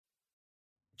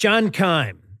John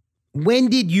Keim, when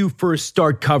did you first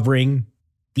start covering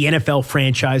the NFL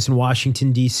franchise in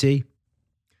Washington, D.C.?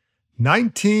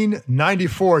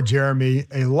 1994, Jeremy,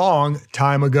 a long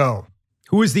time ago.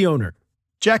 Who was the owner?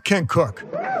 Jack Kent Cooke.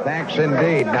 Thanks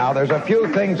indeed. Now, there's a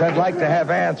few things I'd like to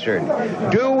have answered.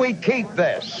 Do we keep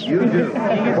this? You do.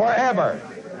 Forever?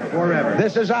 Forever.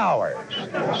 This is ours.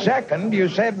 Second, you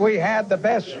said we had the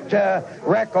best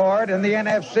record in the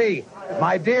NFC.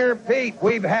 My dear Pete,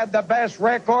 we've had the best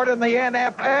record in the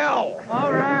NFL.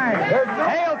 All right.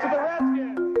 Hail to the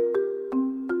Redskins.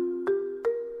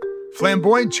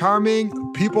 Flamboyant,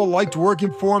 charming, people liked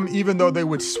working for him, even though they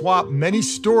would swap many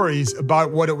stories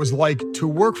about what it was like to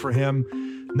work for him.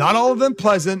 Not all of them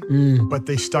pleasant, but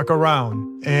they stuck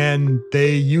around, and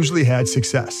they usually had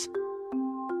success.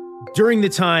 During the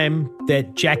time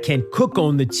that Jack Kent Cooke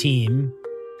owned the team,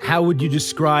 how would you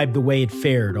describe the way it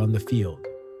fared on the field?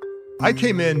 I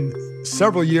came in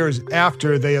several years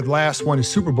after they had last won a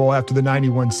Super Bowl after the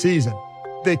 91 season.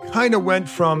 They kind of went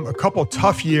from a couple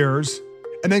tough years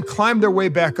and then climbed their way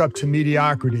back up to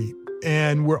mediocrity.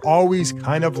 And were always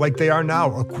kind of like they are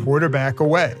now, a quarterback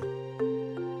away.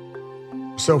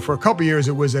 So for a couple years,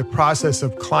 it was a process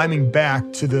of climbing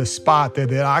back to the spot that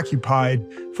they had occupied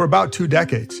for about 2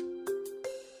 decades.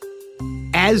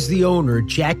 As the owner,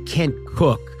 Jack Kent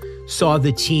Cooke saw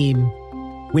the team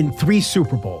win 3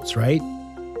 Super Bowls, right?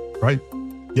 Right.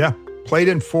 Yeah. Played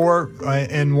in 4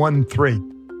 and won 3.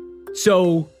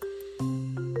 So,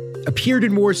 appeared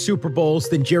in more Super Bowls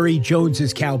than Jerry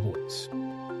Jones's Cowboys.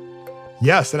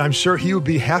 Yes, and I'm sure he would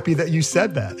be happy that you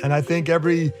said that. And I think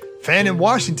every fan in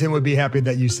Washington would be happy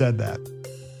that you said that.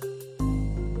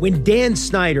 When Dan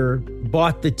Snyder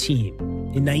bought the team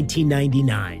in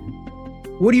 1999,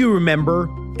 what do you remember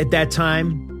at that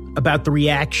time about the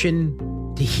reaction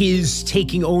to his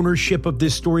taking ownership of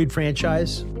this storied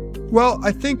franchise? Well,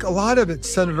 I think a lot of it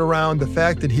centered around the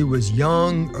fact that he was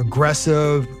young,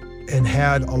 aggressive, and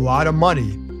had a lot of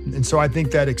money. And so I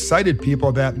think that excited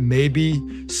people that maybe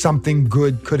something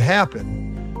good could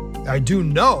happen. I do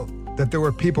know that there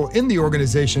were people in the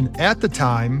organization at the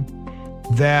time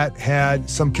that had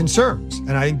some concerns.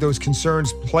 And I think those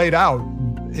concerns played out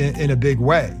in a big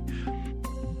way.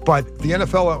 But the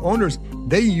NFL owners,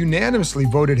 they unanimously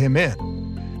voted him in.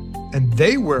 And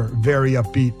they were very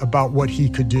upbeat about what he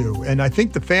could do. And I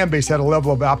think the fan base had a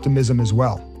level of optimism as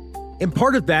well. And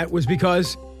part of that was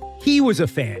because he was a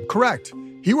fan. Correct.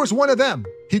 He was one of them.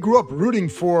 He grew up rooting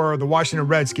for the Washington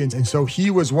Redskins, and so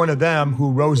he was one of them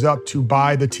who rose up to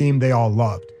buy the team they all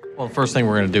loved. Well, the first thing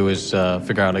we're going to do is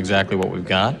figure out exactly what we've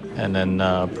got and then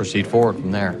proceed forward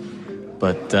from there.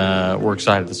 But we're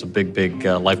excited. It's a big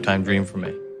lifetime dream for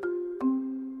me.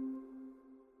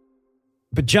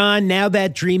 But John, now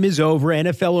that dream is over.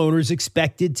 NFL owners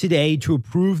expected today to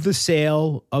approve the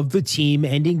sale of the team,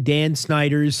 ending Dan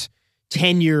Snyder's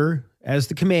tenure as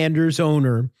the Commanders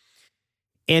owner.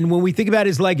 And when we think about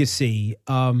his legacy,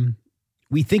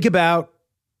 we think about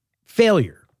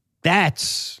failure.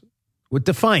 That's what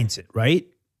defines it, right?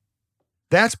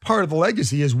 That's part of the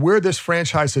legacy, is where this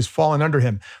franchise has fallen under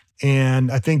him.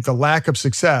 And I think the lack of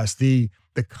success, the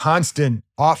constant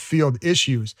off-field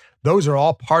issues, those are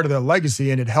all part of their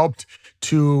legacy, and it helped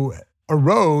to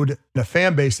erode a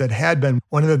fan base that had been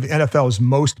one of the NFL's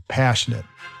most passionate.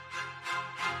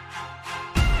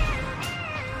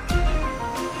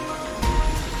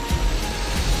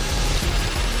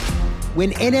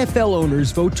 When NFL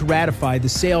owners vote to ratify the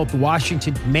sale of the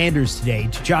Washington Commanders today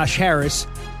to Josh Harris,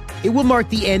 it will mark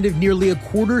the end of nearly a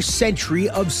quarter century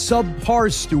of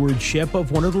subpar stewardship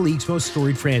of one of the league's most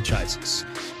storied franchises.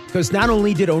 Because not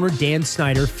only did owner Dan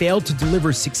Snyder fail to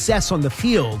deliver success on the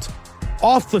field,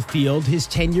 off the field, his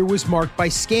tenure was marked by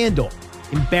scandal,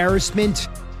 embarrassment,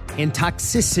 and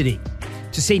toxicity,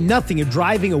 to say nothing of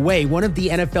driving away one of the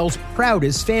NFL's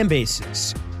proudest fan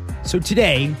bases. So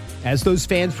today, as those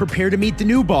fans prepare to meet the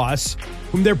new boss,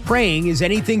 whom they're praying is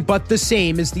anything but the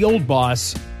same as the old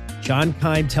boss, John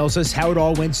Keim tells us how it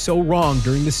all went so wrong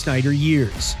during the Snyder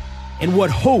years and what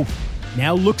hope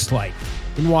now looks like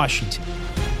in Washington.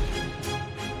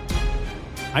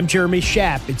 I'm Jeremy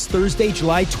Schaap. It's Thursday,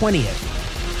 July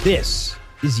 20th. This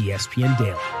is ESPN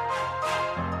Daily.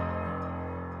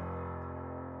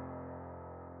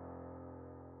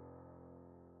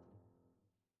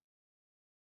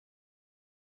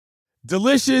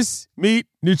 Delicious, meat,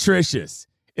 nutritious.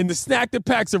 In the snack that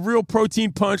packs a real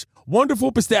protein punch,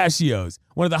 Wonderful Pistachios,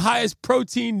 one of the highest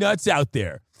protein nuts out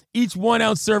there. Each 1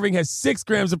 ounce serving has 6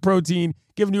 grams of protein,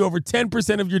 giving you over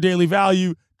 10% of your daily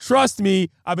value. Trust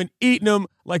me, I've been eating them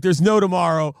like there's no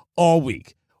tomorrow all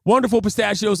week. Wonderful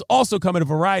Pistachios also come in a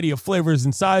variety of flavors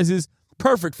and sizes,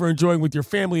 perfect for enjoying with your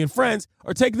family and friends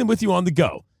or taking them with you on the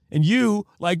go. And you,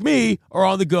 like me, are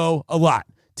on the go a lot.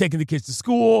 Taking the kids to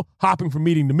school, hopping from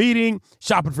meeting to meeting,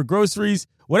 shopping for groceries,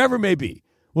 whatever it may be.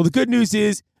 Well, the good news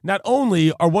is not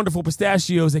only are Wonderful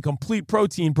Pistachios a complete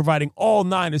protein providing all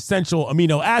 9 essential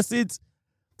amino acids,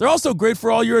 they're also great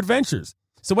for all your adventures.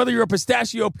 So whether you're a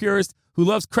pistachio purist who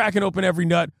loves cracking open every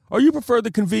nut or you prefer the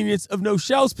convenience of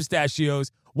no-shells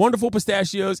pistachios, Wonderful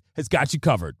Pistachios has got you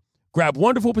covered. Grab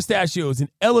Wonderful Pistachios and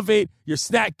elevate your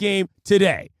snack game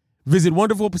today. Visit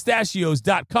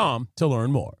WonderfulPistachios.com to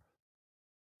learn more.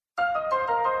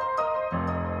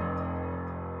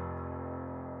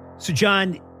 So,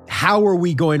 John, how are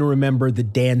we going to remember the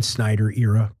Dan Snyder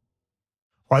era?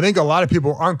 Well, I think a lot of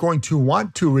people aren't going to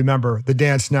want to remember the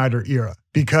Dan Snyder era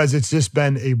because it's just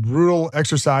been a brutal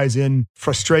exercise in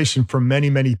frustration for many,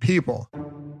 many people.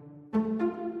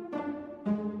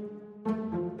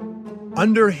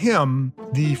 Under him,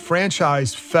 the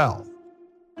franchise fell.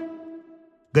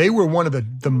 They were one of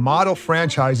the model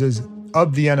franchises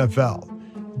of the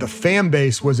NFL. The fan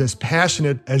base was as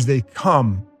passionate as they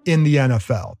come in the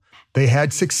NFL. They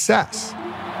had success. The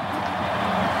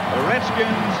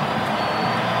Redskins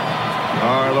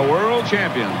are the world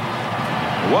champions.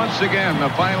 Once again, the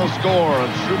final score of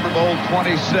Super Bowl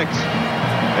 26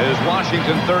 is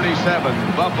Washington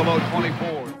 37, Buffalo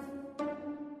 24.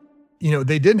 You know,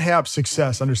 they didn't have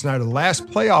success under Snyder. The last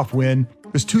playoff win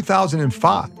was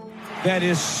 2005. That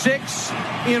is 6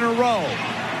 in a row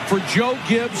for Joe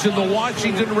Gibbs and the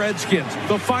Washington Redskins.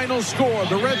 The final score,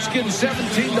 the Redskins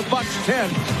 17, the Bucks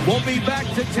 10. We'll be back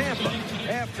to Tampa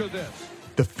after this.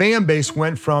 The fan base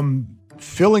went from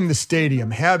filling the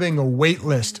stadium, having a wait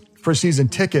list for season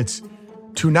tickets,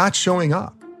 to not showing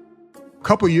up. A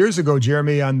couple years ago,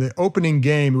 Jeremy, on the opening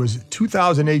game, it was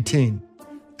 2018.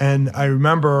 And I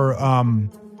remember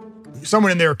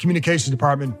someone in their communications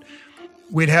department,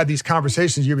 we'd had these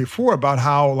conversations the year before about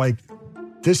how, like,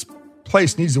 this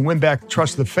place needs to win back the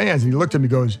trust of the fans. And he looked at me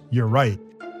and goes, "You're right."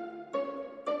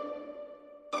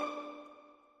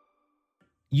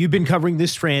 You've been covering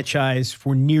this franchise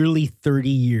for nearly 30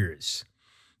 years.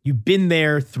 You've been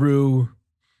there through,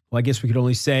 well, I guess we could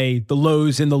only say the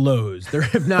lows and the lows. There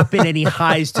have not been any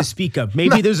highs to speak of.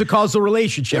 Maybe there's a causal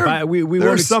relationship. We won't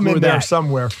There's some in there that.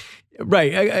 somewhere.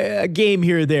 Right, a game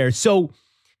here or there. So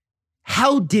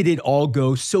how did it all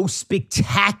go so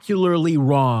spectacularly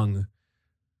wrong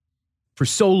for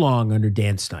so long under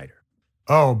Dan Snyder?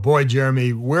 Oh, boy,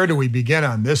 Jeremy, where do we begin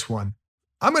on this one?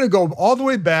 I'm going to go all the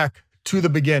way back to the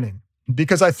beginning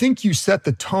because I think you set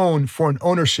the tone for an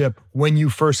ownership when you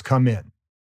first come in.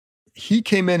 He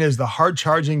came in as the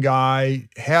hard-charging guy,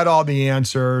 had all the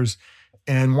answers,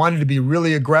 and wanted to be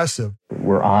really aggressive.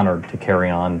 We're honored to carry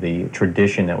on the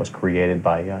tradition that was created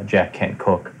by Jack Kent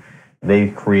Cooke. They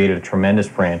created a tremendous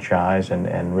franchise,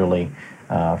 and really,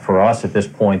 for us at this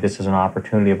point, this is an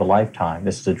opportunity of a lifetime.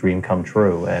 This is a dream come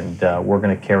true, and we're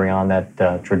going to carry on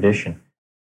that tradition.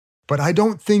 But I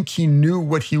don't think he knew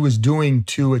what he was doing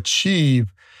to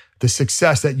achieve the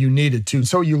success that you needed to.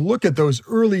 So you look at those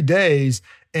early days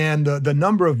and the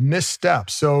number of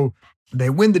missteps. So they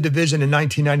win the division in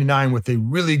 1999 with a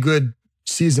really good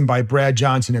season by Brad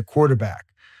Johnson at quarterback.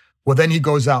 Well, then he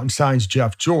goes out and signs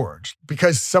Jeff George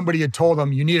because somebody had told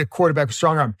him, you need a quarterback with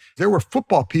strong arm. There were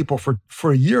football people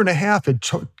for a year and a half that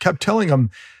kept telling him,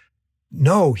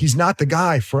 no, he's not the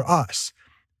guy for us.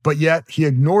 But yet he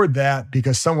ignored that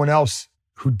because someone else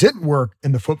who didn't work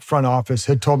in the front office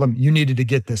had told him, you needed to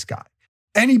get this guy.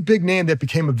 Any big name that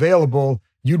became available,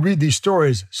 you'd read these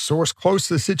stories. Source close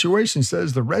to the situation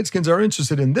says the Redskins are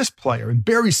interested in this player. And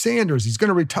Barry Sanders, he's going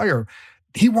to retire.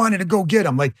 He wanted to go get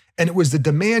him. And it was the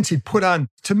demands he'd put on.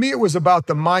 To me, it was about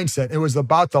the mindset. It was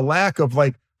about the lack of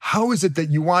how is it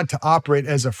that you want to operate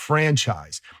as a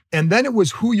franchise? And then it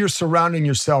was who you're surrounding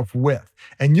yourself with.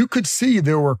 And you could see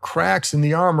there were cracks in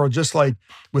the armor, just like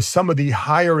with some of the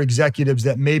higher executives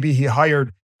that maybe he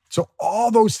hired. So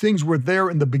all those things were there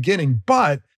in the beginning,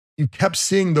 but you kept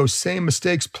seeing those same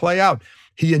mistakes play out.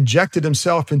 He injected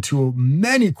himself into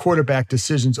many quarterback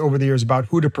decisions over the years about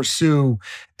who to pursue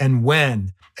and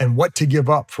when and what to give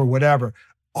up for whatever,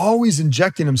 always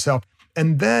injecting himself.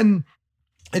 And then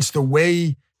it's the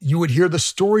way you would hear the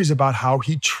stories about how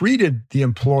he treated the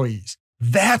employees.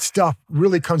 That stuff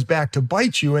really comes back to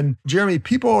bite you. And Jeremy,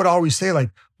 people would always say,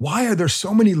 why are there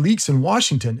so many leaks in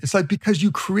Washington? It's because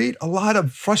you create a lot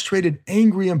of frustrated,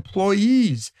 angry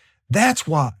employees. That's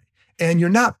why. And you're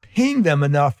not paying them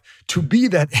enough to be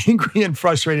that angry and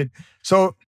frustrated.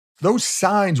 So those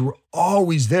signs were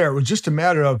always there. It was just a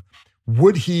matter of,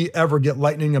 would he ever get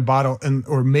lightning in a bottle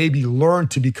or maybe learn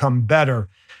to become better?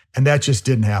 And that just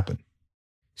didn't happen.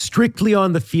 Strictly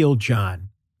on the field, John,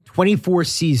 24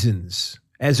 seasons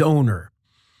as owner,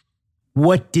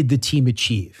 what did the team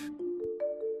achieve?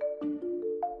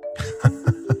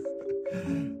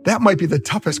 That might be the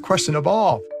toughest question of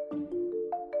all.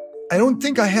 I don't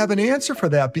think I have an answer for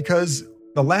that because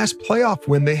the last playoff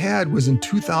win they had was in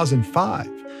 2005.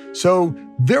 So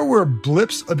there were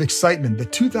blips of excitement. The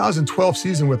 2012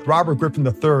 season with Robert Griffin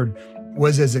III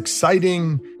was as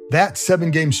exciting. That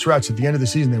 7-game stretch at the end of the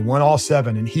season, they won all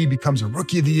 7, and he becomes a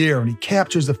Rookie of the Year, and he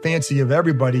captures the fancy of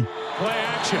everybody. Play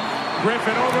action.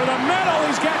 Griffin over the middle.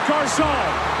 He's got Garçon.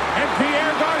 And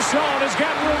Pierre Garçon has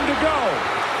got room to go.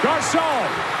 Garçon,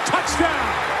 touchdown.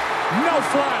 No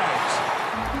flags.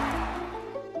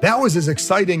 That was as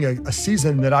exciting a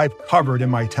season that I've covered in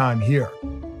my time here.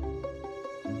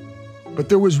 But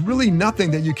there was really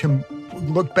nothing that you can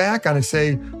look back on and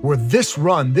say, well, this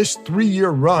run, this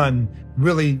 3-year run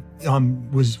really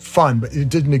was fun, but it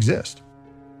didn't exist.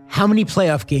 How many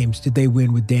playoff games did they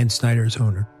win with Dan Snyder as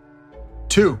owner?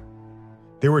 2.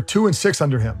 They were 2-6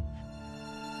 under him.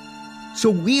 So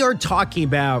we are talking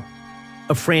about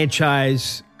a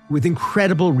franchise with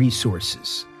incredible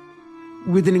resources,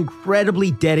 with an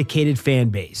incredibly dedicated fan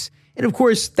base. And of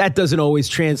course, that doesn't always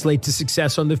translate to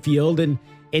success on the field, and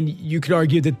you could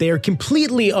argue that they are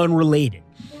completely unrelated.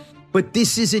 But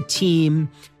this is a team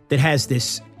that has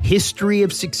this history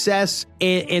of success,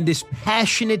 and this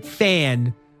passionate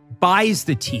fan buys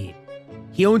the team.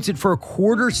 He owns it for a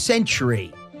quarter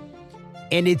century,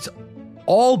 and it's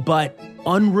all but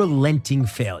unrelenting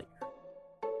failure.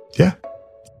 Yeah.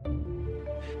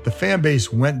 The fan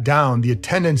base went down. The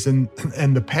attendance and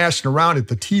the passion around it,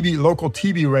 the local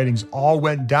TV ratings all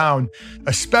went down,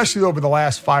 especially over the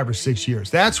last 5 or 6 years.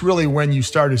 That's really when you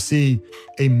start to see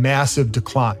a massive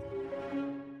decline.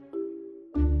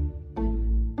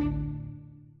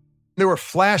 There were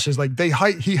flashes, like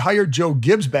he hired Joe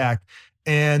Gibbs back,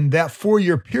 and that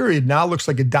 4-year period now looks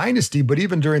like a dynasty. But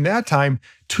even during that time,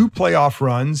 2 playoff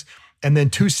runs and then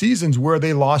 2 seasons where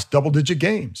they lost double-digit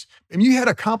games. And you had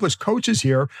accomplished coaches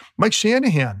here. Mike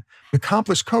Shanahan,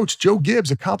 accomplished coach. Joe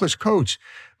Gibbs, accomplished coach.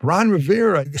 Ron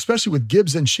Rivera, especially with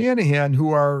Gibbs and Shanahan,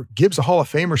 who are Gibbs a Hall of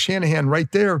Famer, Shanahan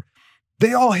right there.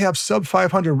 They all have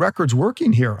sub-500 records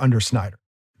working here under Snyder.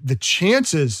 The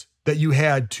chances that you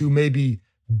had to maybe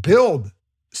build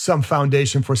some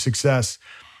foundation for success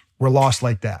were lost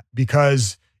like that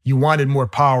because you wanted more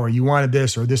power. You wanted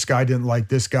this, or this guy didn't like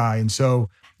this guy. And so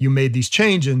you made these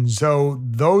changes. And so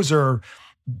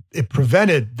it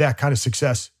prevented that kind of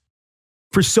success.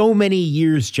 For so many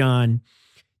years, John,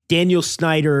 Daniel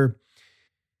Snyder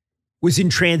was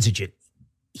intransigent.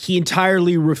 He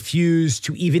entirely refused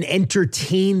to even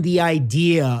entertain the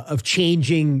idea of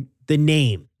changing the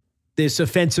name, this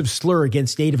offensive slur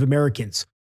against Native Americans.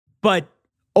 But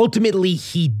ultimately,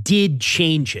 he did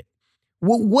change it.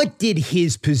 What did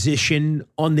his position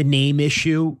on the name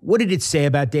issue? What did it say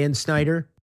about Dan Snyder?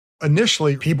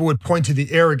 Initially, people would point to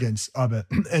the arrogance of it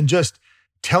and just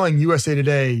telling USA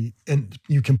Today, and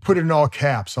you can put it in all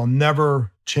caps, I'll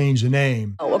never change the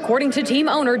name. According to team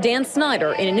owner Dan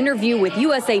Snyder, in an interview with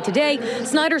USA Today,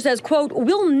 Snyder says, quote,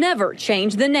 "We'll never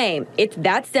change the name. It's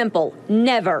that simple.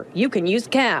 Never. You can use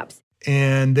caps."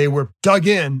 And they were dug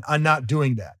in on not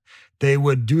doing that. They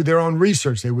would do their own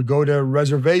research. They would go to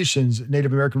reservations,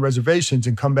 Native American reservations,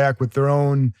 and come back with their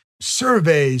own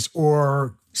surveys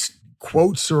or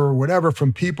quotes or whatever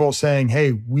from people saying,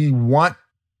 hey, we want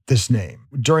this name.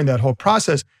 During that whole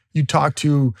process, you talk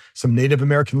to some Native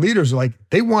American leaders, like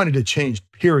they wanted to change,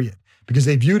 period, because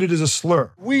they viewed it as a slur.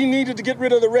 We needed to get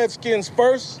rid of the Redskins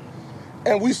first,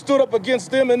 and we stood up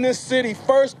against them in this city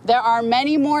first. There are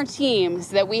many more teams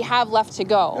that we have left to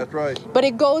go. That's right. But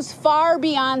it goes far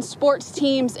beyond sports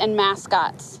teams and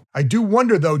mascots. I do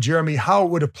wonder, though, Jeremy, how it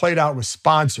would have played out with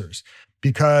sponsors,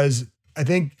 because I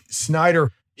think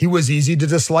Snyder, he was easy to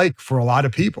dislike for a lot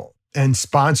of people. And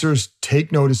sponsors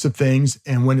take notice of things,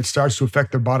 and when it starts to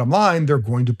affect their bottom line, they're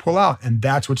going to pull out. And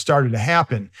that's what started to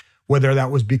happen, whether that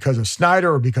was because of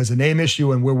Snyder or because of name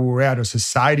issue and where we were at as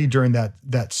society during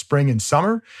that spring and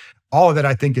summer. All of that,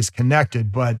 I think, is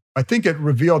connected. But I think it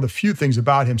revealed a few things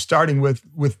about him, starting with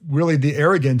really the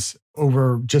arrogance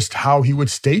over just how he would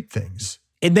state things.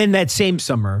 And then that same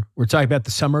summer, we're talking about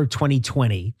the summer of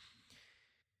 2020,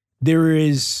 there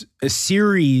is a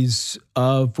series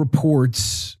of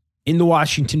reports in the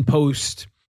Washington Post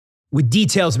with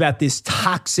details about this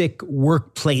toxic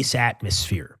workplace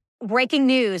atmosphere. Breaking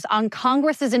news on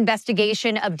Congress's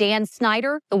investigation of Dan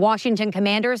Snyder, the Washington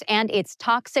Commanders, and its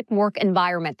toxic work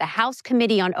environment. The House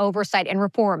Committee on Oversight and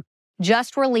Reform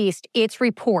just released its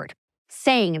report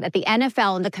saying that the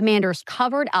NFL and the Commanders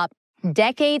covered up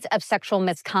decades of sexual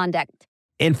misconduct.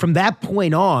 And from that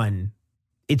point on,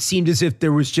 it seemed as if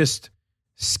there was just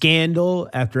scandal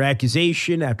after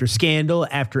accusation after scandal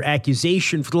after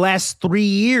accusation for the last 3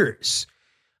 years.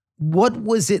 What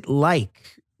was it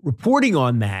like reporting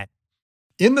on that?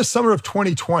 In the summer of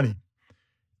 2020,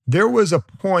 there was a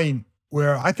point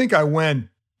where I think I went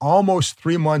almost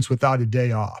 3 months without a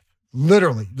day off,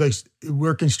 literally, like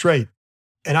working straight.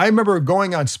 And I remember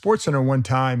going on SportsCenter one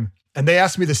time and they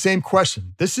asked me the same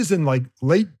question. This is in like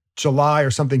late July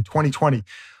or something, 2020.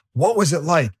 What was it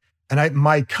like? And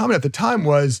my comment at the time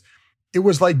was, it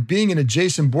was like being in a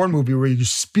Jason Bourne movie where you're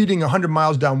speeding 100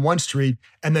 miles down one street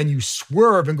and then you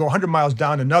swerve and go 100 miles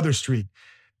down another street.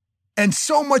 And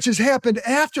so much has happened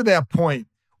after that point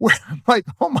where I'm like,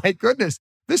 oh my goodness,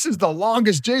 this is the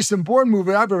longest Jason Bourne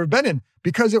movie I've ever been in,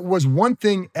 because it was one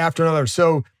thing after another.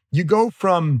 So you go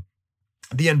from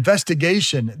the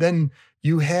investigation, then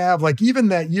you have like even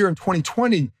that year in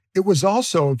 2020, it was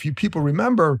also, if you people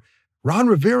remember, Ron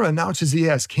Rivera announces he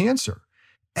has cancer.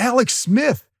 Alex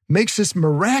Smith makes this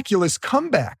miraculous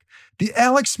comeback. The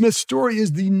Alex Smith story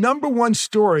is the #1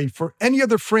 story for any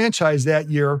other franchise that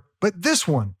year, but this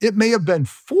one, it may have been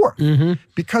fourth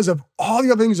because of all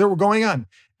the other things that were going on.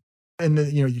 And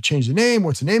you change the name.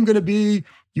 What's the name going to be?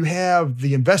 You have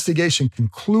the investigation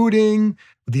concluding,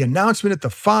 the announcement at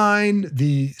the fine,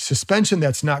 the suspension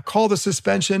that's not called a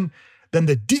suspension. Then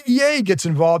the DEA gets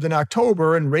involved in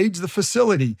October and raids the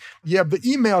facility. You have the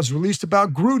emails released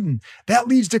about Gruden. That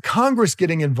leads to Congress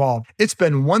getting involved. It's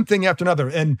been one thing after another.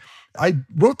 And I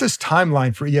wrote this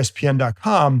timeline for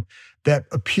ESPN.com that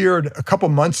appeared a couple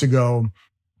months ago,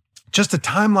 just a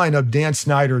timeline of Dan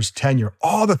Snyder's tenure,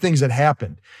 all the things that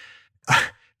happened.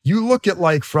 You look at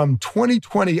like from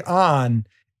 2020 on,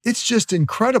 it's just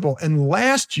incredible. And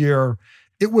last year,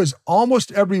 it was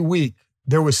almost every week,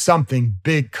 there was something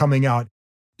big coming out.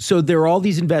 So there are all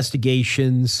these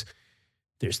investigations.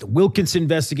 There's the Wilkinson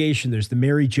investigation. There's the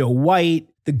Mary Jo White,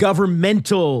 the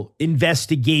governmental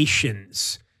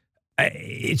investigations.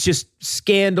 It's just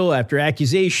scandal after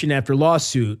accusation after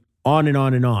lawsuit, on and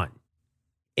on and on.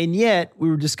 And yet, we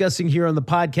were discussing here on the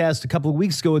podcast a couple of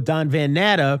weeks ago with Don Van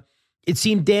Natta, it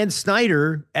seemed Dan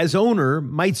Snyder, as owner,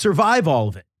 might survive all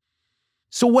of it.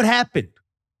 So what happened?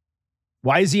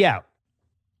 Why is he out?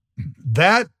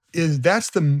 That's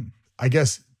the, I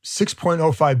guess,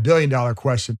 $6.05 billion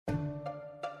question.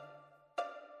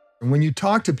 And when you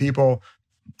talk to people,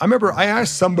 I remember I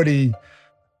asked somebody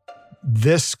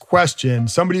this question,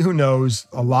 somebody who knows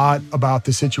a lot about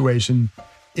the situation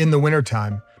in the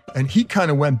wintertime, and he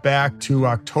kind of went back to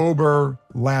October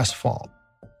last fall.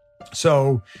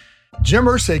 So Jim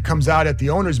Irsay comes out at the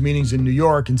owners' meetings in New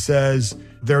York and says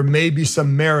there may be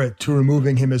some merit to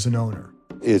removing him as an owner.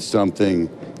 It's something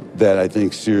that I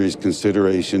think serious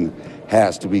consideration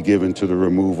has to be given to the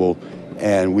removal,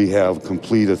 and we have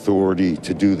complete authority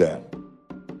to do that.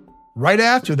 Right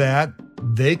after that,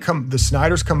 the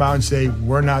Snyders come out and say,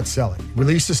 we're not selling.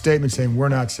 Release a statement saying, we're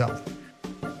not selling.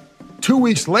 2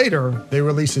 weeks later, they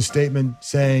release a statement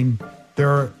saying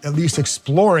they're at least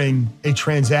exploring a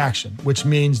transaction, which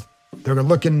means they're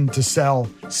looking to sell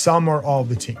some or all of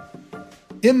the team.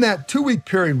 In that 2-week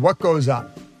period, what goes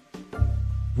on?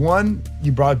 One,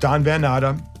 you brought Don Van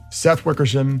Natta, Seth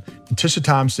Wickersham, and Tisha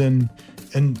Thompson,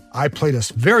 and I played a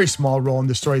very small role in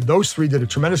this story. Those three did a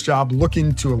tremendous job looking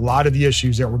into a lot of the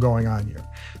issues that were going on here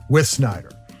with Snyder.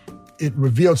 It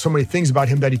revealed so many things about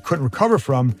him that he couldn't recover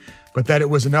from, but that it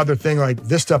was another thing like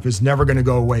this stuff is never going to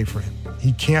go away for him.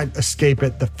 He can't escape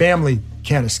it. The family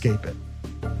can't escape it.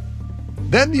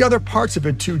 Then the other parts of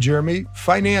it too, Jeremy,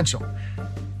 financial.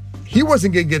 He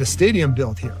wasn't going to get a stadium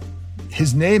built here.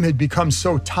 His name had become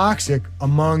so toxic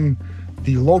among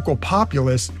the local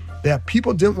populace that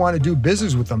people didn't want to do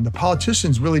business with him. The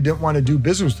politicians really didn't want to do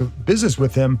business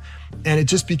with him, and it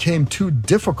just became too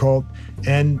difficult.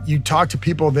 And you talk to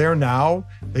people there now,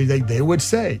 they would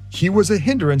say he was a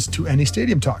hindrance to any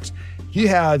stadium talks. He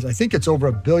has, I think it's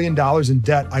over $1 billion in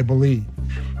debt, I believe.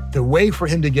 The way for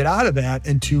him to get out of that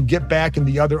and to get back in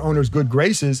the other owner's good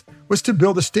graces was to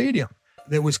build a stadium.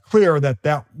 It was clear that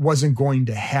that wasn't going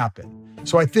to happen.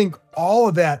 So I think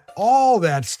all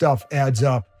that stuff adds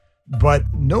up, but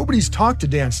nobody's talked to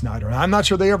Dan Snyder, and I'm not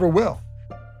sure they ever will.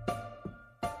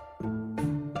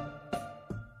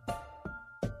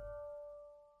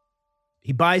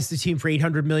 He buys the team for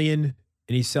 $800 million,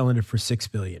 and he's selling it for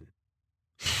 $6 billion.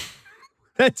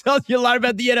 That tells you a lot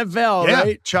about the NFL, yeah,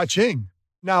 right? Cha-ching.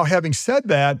 Now, having said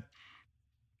that,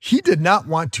 he did not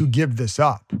want to give this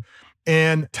up.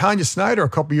 And Tanya Snyder a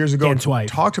couple years ago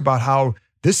talked about how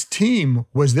this team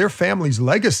was their family's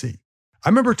legacy. I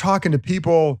remember talking to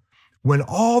people when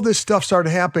all this stuff started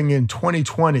happening in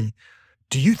 2020.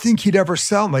 do you think he'd ever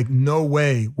sell? Like, no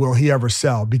way will he ever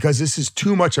sell, because this is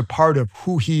too much a part of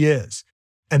who he is.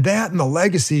 And that and the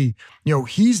legacy,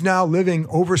 he's now living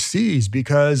overseas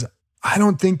because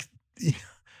I think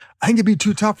it'd be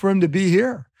too tough for him to be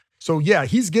here. So yeah,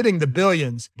 he's getting the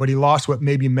billions, but he lost what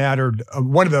maybe mattered,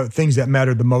 one of the things that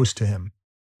mattered the most to him.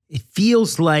 It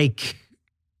feels like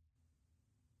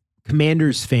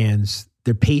Commanders fans,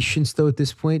 their patience though at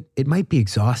this point, it might be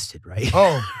exhausted, right?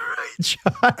 Oh,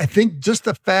 I think just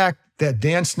the fact that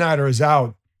Dan Snyder is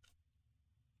out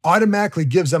automatically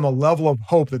gives them a level of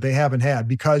hope that they haven't had,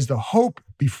 because the hope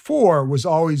before was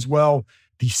always, well,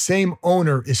 the same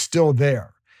owner is still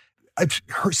there. I've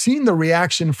seen the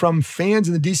reaction from fans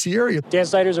in the D.C. area. Dan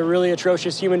Snyder's a really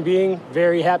atrocious human being.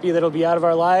 Very happy that he'll be out of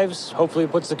our lives. Hopefully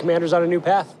it puts the Commanders on a new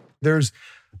path. There's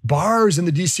bars in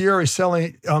the D.C. area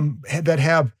selling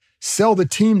that sell the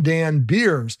Team Dan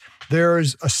beers.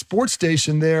 There's a sports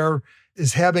station there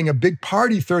is having a big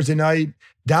party Thursday night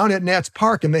down at Nats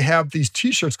Park, and they have these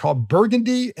T-shirts called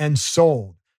Burgundy and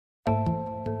Sold.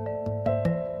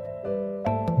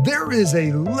 There is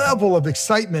a level of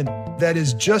excitement that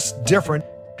is just different,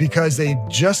 because they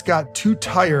just got too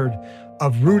tired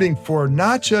of rooting for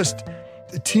not just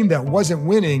a team that wasn't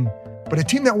winning, but a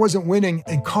team that wasn't winning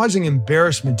and causing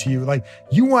embarrassment to you. Like,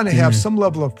 you want to have some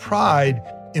level of pride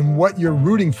in what you're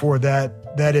rooting for, that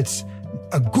it's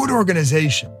a good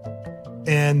organization.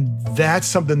 And that's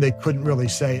something they couldn't really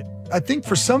say. I think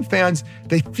for some fans,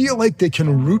 they feel like they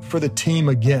can root for the team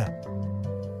again.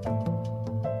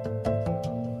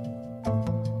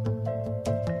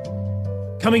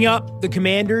 Coming up, the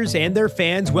Commanders and their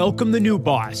fans welcome the new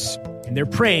boss, and they're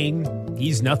praying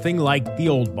he's nothing like the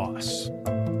old boss.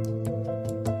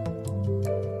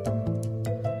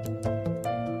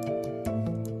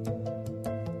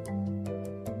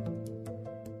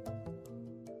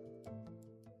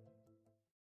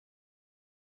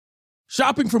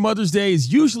 Shopping for Mother's Day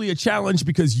is usually a challenge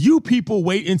because you people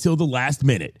wait until the last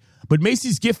minute. But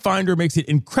Macy's Gift Finder makes it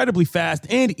incredibly fast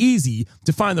and easy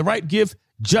to find the right gift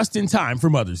just in time for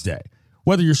Mother's Day.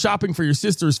 Whether you're shopping for your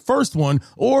sister's first one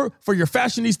or for your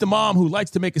fashionista mom who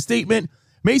likes to make a statement,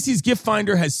 Macy's Gift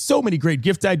Finder has so many great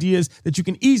gift ideas that you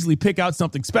can easily pick out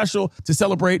something special to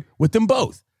celebrate with them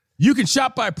both. You can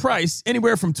shop by price,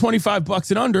 anywhere from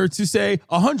 $25 and under to, say,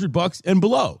 $100 and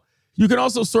below. You can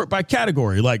also sort by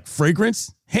category, like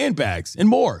fragrance, handbags, and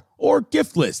more, or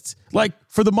gift lists, like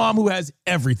for the mom who has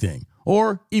everything,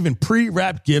 or even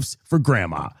pre-wrapped gifts for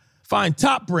grandma. Find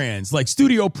top brands like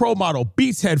Studio Pro Model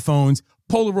Beats headphones,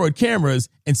 Polaroid cameras,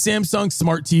 and Samsung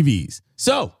smart TVs.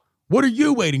 So, what are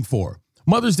you waiting for?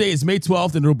 Mother's Day is May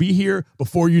 12th, and it'll be here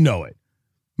before you know it.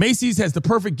 Macy's has the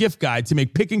perfect gift guide to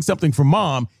make picking something for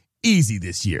mom easy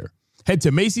this year. Head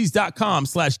to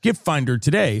Macys.com/giftfinder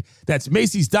today. That's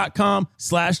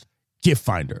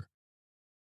Macys.com/giftfinder.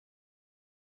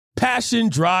 Passion,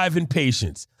 drive, and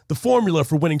patience. The formula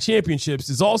for winning championships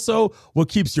is also what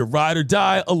keeps your ride or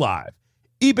die alive.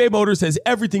 eBay Motors has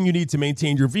everything you need to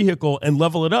maintain your vehicle and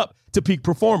level it up to peak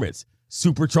performance.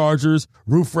 Superchargers,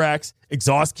 roof racks,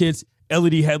 exhaust kits,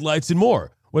 LED headlights, and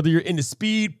more. Whether you're into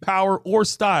speed, power, or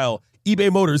style,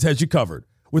 eBay Motors has you covered.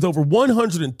 With over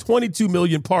 122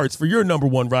 million parts for your number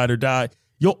one ride or die,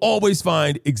 you'll always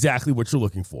find exactly what you're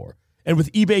looking for. And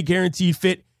with eBay Guaranteed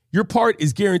Fit, your part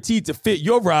is guaranteed to fit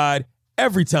your ride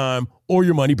every time or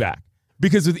your money back.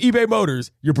 Because with eBay Motors,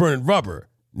 you're burning rubber,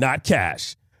 not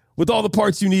cash. With all the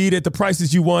parts you need at the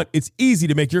prices you want, it's easy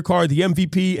to make your car the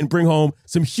MVP and bring home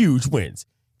some huge wins.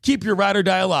 Keep your ride or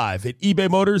die alive at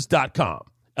ebaymotors.com.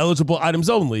 Eligible items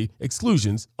only.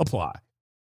 Exclusions apply.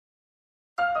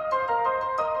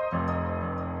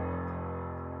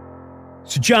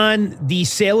 So, John, the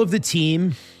sale of the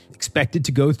team expected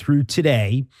to go through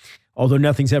today, although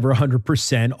nothing's ever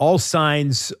 100%. All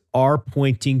signs are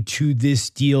pointing to this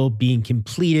deal being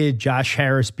completed, Josh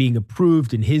Harris being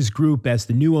approved and his group as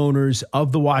the new owners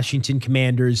of the Washington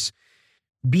Commanders.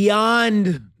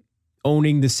 Beyond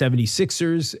owning the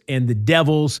 76ers and the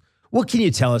Devils, what can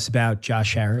you tell us about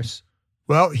Josh Harris?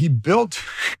 Well, he built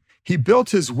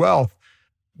his wealth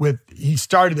he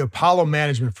started the Apollo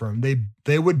management firm.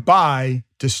 They would buy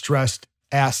distressed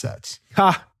assets.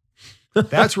 Ha!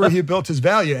 That's where he built his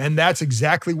value, and that's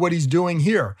exactly what he's doing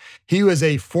here. He was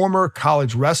a former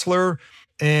college wrestler,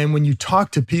 and when you talk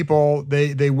to people,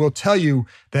 they will tell you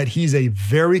that he's a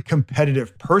very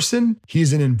competitive person.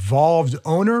 He's an involved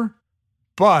owner,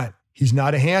 but he's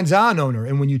not a hands-on owner.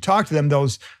 And when you talk to them,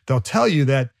 they'll tell you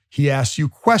that he asks you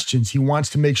questions. He wants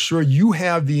to make sure you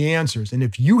have the answers. And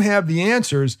if you have the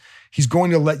answers, he's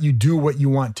going to let you do what you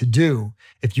want to do.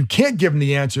 If you can't give him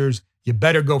the answers, you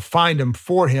better go find him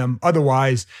for him.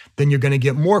 Otherwise, then you're going to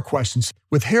get more questions.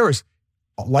 With Harris,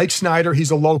 like Snyder,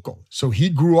 he's a local. So he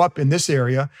grew up in this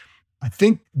area. I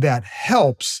think that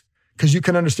helps because you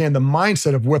can understand the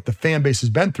mindset of what the fan base has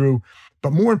been through.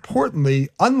 But more importantly,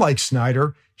 unlike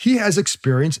Snyder, he has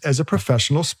experience as a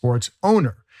professional sports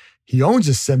owner. He owns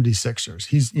the 76ers.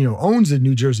 He's, owns the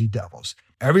New Jersey Devils.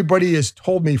 Everybody has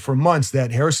told me for months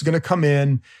that Harris is going to come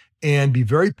in and be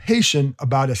very patient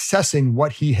about assessing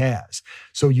what he has.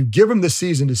 So you give him the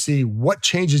season to see what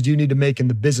changes do you need to make in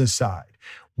the business side?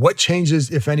 What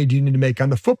changes, if any, do you need to make on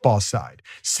the football side?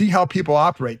 See how people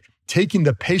operate, taking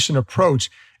the patient approach.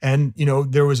 And,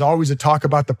 there was always a talk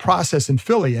about the process in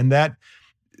Philly, and that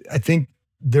I think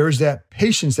there's that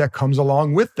patience that comes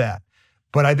along with that.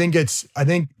 But I think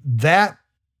that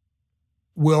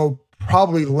will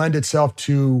probably lend itself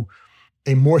to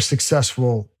a more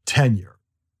successful tenure.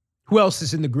 Who else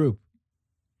is in the group?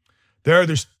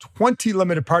 There's 20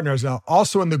 limited partners now.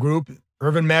 Also in the group,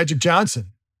 Irvin Magic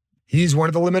Johnson. He's one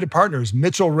of the limited partners.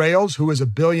 Mitchell Rales, who is a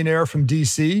billionaire from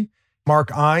D.C.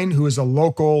 Mark Ein, who is a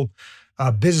local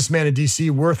businessman in D.C.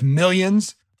 worth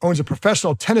millions, owns a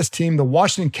professional tennis team, the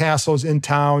Washington Castles in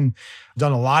town,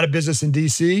 done a lot of business in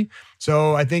D.C.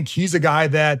 So I think he's a guy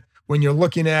that when you're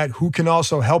looking at who can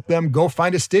also help them, go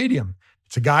find a stadium.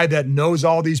 It's a guy that knows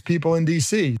all these people in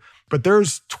D.C. But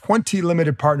there's 20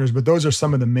 limited partners, but those are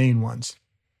some of the main ones.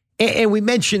 And we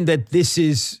mentioned that this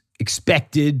is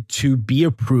expected to be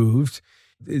approved.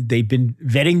 They've been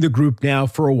vetting the group now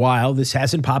for a while. This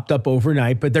hasn't popped up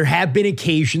overnight, but there have been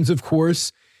occasions, of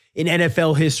course, in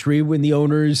NFL history when the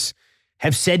owners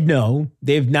have said no.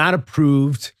 They've not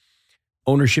approved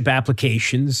ownership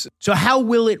applications. So how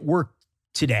will it work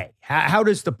today? How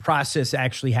does the process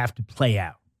actually have to play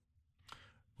out?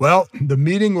 Well, the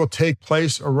meeting will take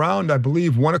place around, I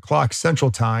believe, 1:00 Central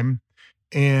Time.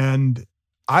 And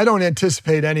I don't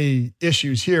anticipate any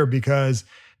issues here because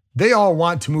they all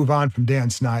want to move on from Dan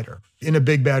Snyder in a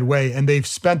big, bad way. And they've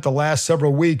spent the last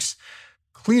several weeks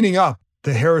cleaning up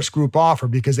the Harris Group offer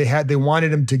because they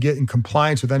wanted him to get in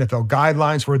compliance with NFL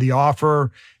guidelines for the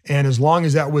offer. And as long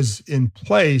as that was in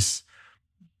place,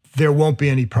 there won't be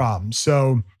any problems.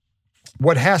 So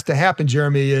what has to happen,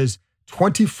 Jeremy, is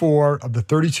 24 of the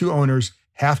 32 owners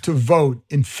have to vote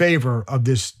in favor of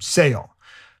this sale.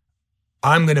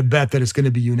 I'm going to bet that it's going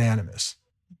to be unanimous.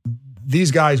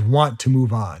 These guys want to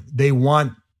move on. They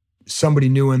want somebody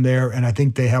new in there, and I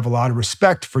think they have a lot of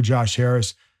respect for Josh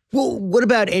Harris. Well, what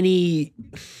about any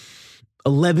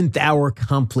 11th hour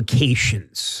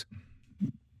complications?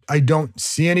 I don't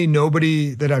see any.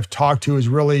 Nobody that I've talked to has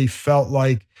really felt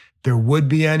like there would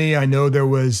be any. I know there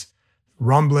was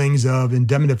rumblings of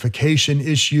indemnification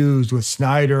issues with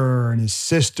Snyder and his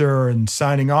sister and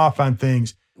signing off on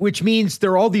things. Which means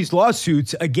there are all these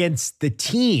lawsuits against the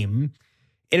team.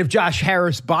 And if Josh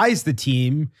Harris buys the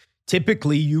team,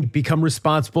 typically you become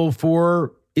responsible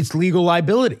for its legal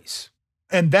liabilities.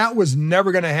 And that was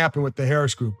never going to happen with the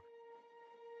Harris Group.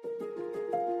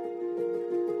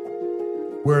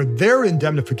 Where their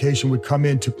indemnification would come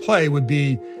into play would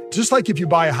be just like if you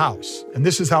buy a house. And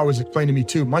this is how it was explained to me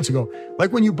 2 months ago.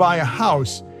 Like when you buy a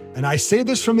house, and I say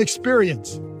this from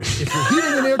experience, if your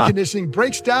heating and air conditioning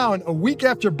breaks down a week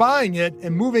after buying it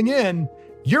and moving in,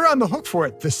 you're on the hook for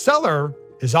it. The seller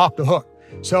is off the hook.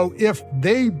 So if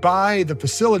they buy the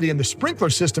facility and the sprinkler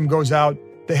system goes out,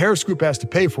 the Harris Group has to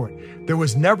pay for it. There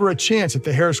was never a chance that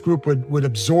the Harris Group would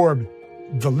absorb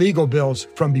the legal bills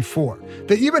from before.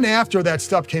 That even after that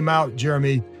stuff came out,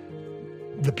 Jeremy,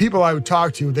 the people I would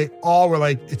talk to, they all were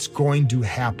like, it's going to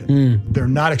happen. They're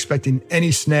not expecting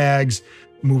any snags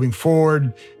moving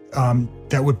forward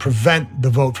that would prevent the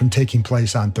vote from taking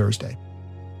place on Thursday.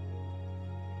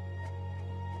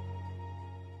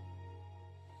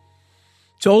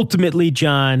 So ultimately,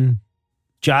 John,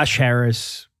 Josh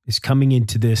Harris is coming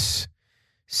into this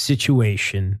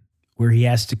situation where he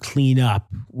has to clean up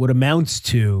what amounts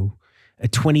to a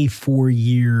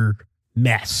 24-year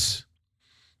mess,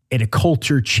 and a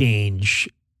culture change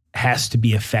has to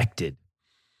be effected.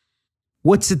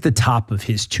 What's at the top of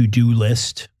his to-do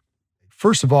list?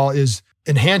 First of all is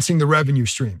enhancing the revenue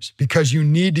streams because you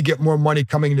need to get more money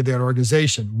coming into that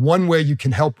organization. One way you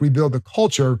can help rebuild the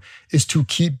culture is to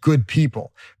keep good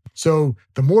people. So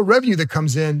the more revenue that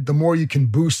comes in, the more you can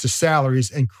boost the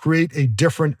salaries and create a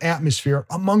different atmosphere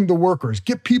among the workers.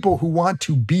 Get people who want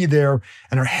to be there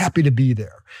and are happy to be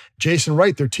there. Jason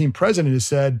Wright, their team president, has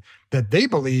said that they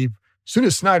believe as soon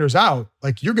as Snyder's out,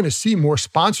 you're going to see more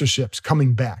sponsorships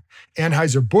coming back.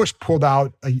 Anheuser-Busch pulled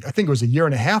out, I think it was a year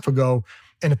and a half ago.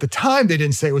 And at the time, they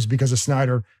didn't say it was because of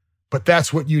Snyder, but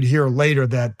that's what you'd hear later,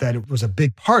 that it was a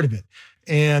big part of it.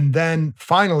 And then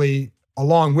finally,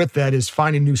 along with that is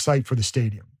finding a new site for the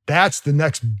stadium. That's the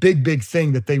next big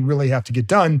thing that they really have to get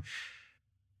done.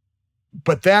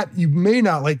 But that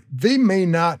they may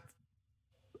not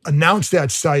announce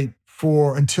that site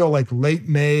until like late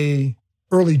May,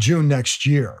 early June next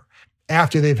year,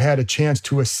 after they've had a chance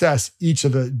to assess each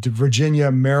of the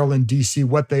Virginia, Maryland, DC,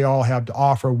 what they all have to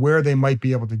offer, where they might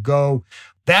be able to go.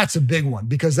 That's a big one,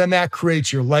 because then that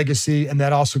creates your legacy, and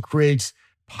that also creates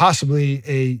possibly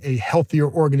a healthier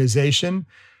organization.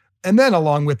 And then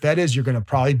along with that is you're going to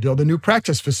probably build a new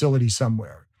practice facility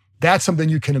somewhere. That's something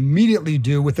you can immediately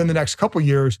do within the next couple of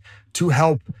years to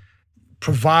help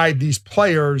provide these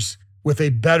players with a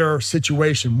better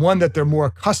situation, one that they're more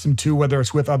accustomed to, whether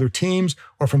it's with other teams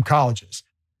or from colleges.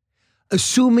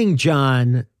 Assuming,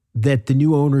 John, that the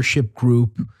new ownership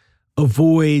group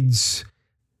avoids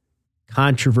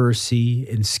controversy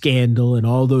and scandal and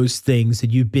all those things that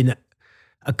you've been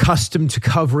accustomed to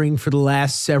covering for the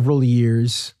last several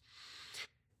years,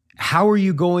 how are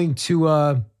you going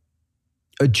to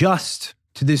adjust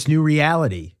to this new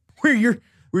reality where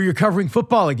you're covering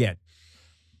football again?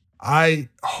 I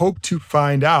hope to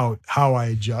find out how I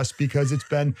adjust, because it's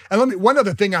been, and one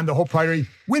other thing on the whole priority,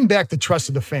 win back the trust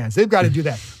of the fans. They've got to do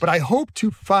that. But I hope to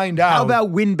find out. How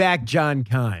about win back John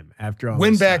Keim after all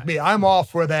win this back time? me. I'm all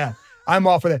for that.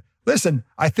 Listen,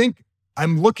 I think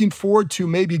I'm looking forward to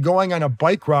maybe going on a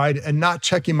bike ride and not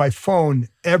checking my phone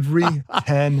every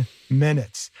 10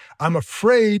 minutes. I'm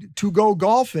afraid to go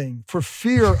golfing for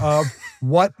fear of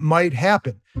what might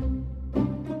happen.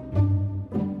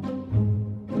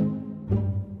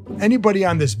 Anybody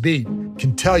on this beat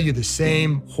can tell you the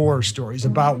same horror stories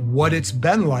about what it's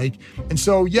been like. And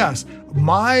so, yes,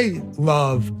 my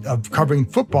love of covering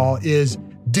football is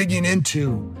digging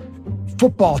into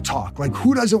football talk. Like,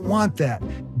 who doesn't want that?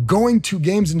 Going to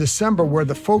games in December where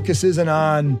the focus isn't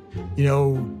on,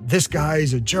 this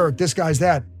guy's a jerk, this guy's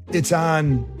that. It's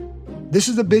on, this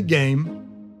is a big game.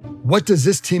 What does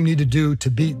this team need to do to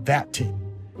beat that team?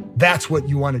 That's what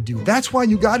you want to do. That's why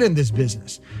you got in this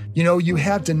business. You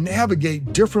have to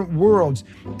navigate different worlds,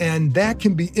 and that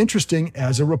can be interesting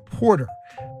as a reporter,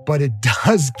 but it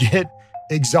does get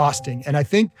exhausting. And I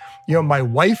think, my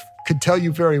wife could tell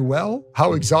you very well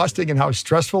how exhausting and how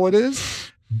stressful it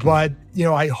is. But,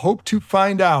 I hope to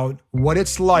find out what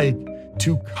it's like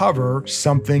to cover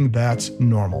something that's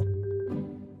normal.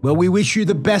 Well, we wish you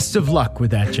the best of luck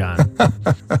with that, John.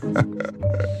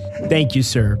 Thank you,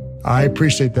 sir. I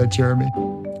appreciate that, Jeremy.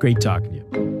 Great talking to you.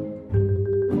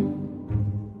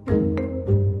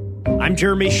 I'm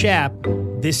Jeremy Schaap.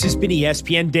 This has been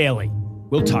ESPN Daily.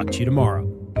 We'll talk to you tomorrow.